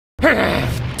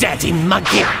Dirty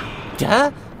monkey!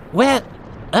 Where?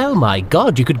 Oh my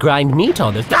god, you could grind meat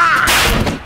on it.